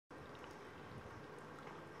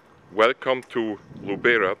Welcome to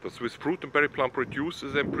Lubera, the Swiss fruit and berry plant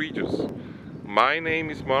producers and breeders. My name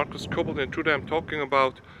is Markus, and today I'm talking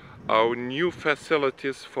about our new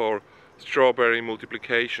facilities for strawberry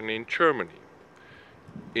multiplication in Germany.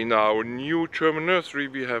 In our new German nursery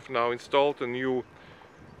we have now installed a new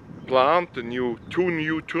plant, two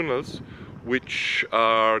new tunnels which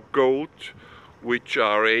are gold, which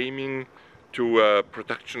are aiming to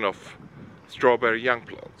production of strawberry young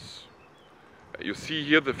plants. You see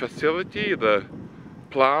here the facility, the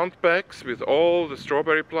plant bags with all the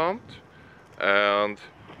strawberry plant, and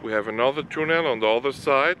we have another tunnel on the other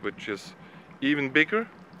side which is even bigger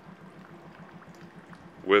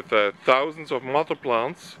with thousands of mother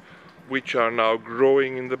plants which are now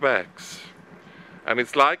growing in the bags. And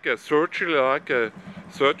it's like a surgery, like a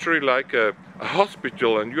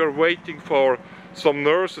hospital, and you are waiting for some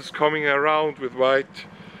nurses coming around with white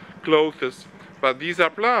clothes. But these are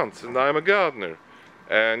plants, and I'm a gardener.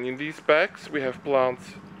 And in these bags we have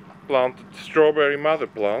planted strawberry mother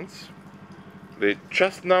plants. They're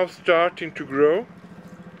just now starting to grow,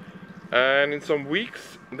 and in some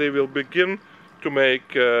weeks they will begin to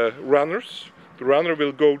make runners. The runner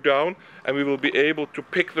will go down, and we will be able to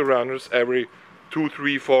pick the runners every 2,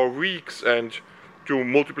 3, 4 weeks and to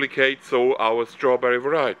multiplicate so our strawberry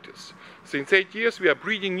varieties. Since 8 years we are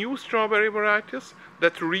breeding new strawberry varieties.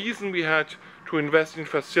 That's the reason we had to invest in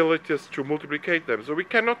facilities to multiplicate them. So we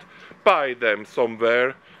cannot buy them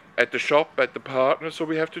somewhere at the shop, at the partner, so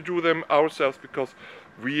we have to do them ourselves because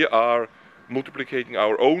we are multiplicating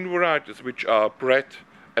our own varieties which are bred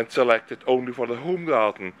and selected only for the home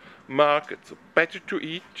garden market. So better to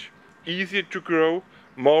eat, easier to grow,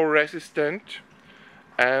 more resistant,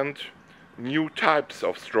 and new types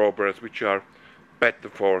of strawberries which are better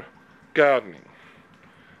for gardening.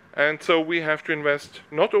 And so we have to invest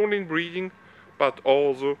not only in breeding but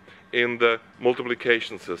also in the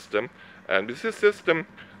multiplication system. And with this system,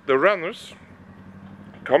 the runners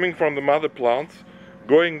coming from the mother plants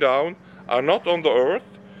going down are not on the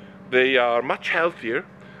earth, they are much healthier,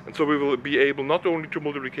 and so we will be able not only to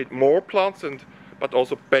multiplicate more plants but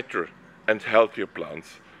also better and healthier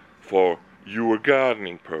plants for your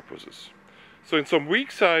gardening purposes. So in some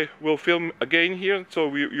weeks I will film again here,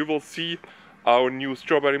 so you will see our new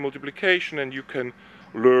strawberry multiplication, and you can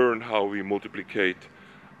learn how we multiplicate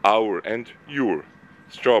our and your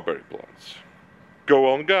strawberry plants.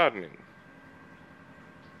 Go on gardening!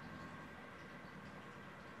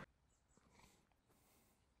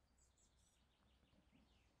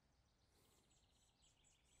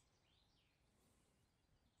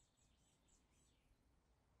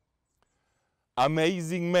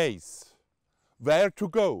 Amazing maze. Where to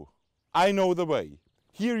go? I know the way.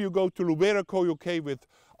 Here you go to Lubera UK with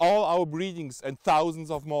all our breedings and thousands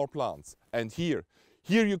of more plants. And here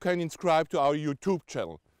you can subscribe to our YouTube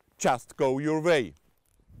channel. Just go your way.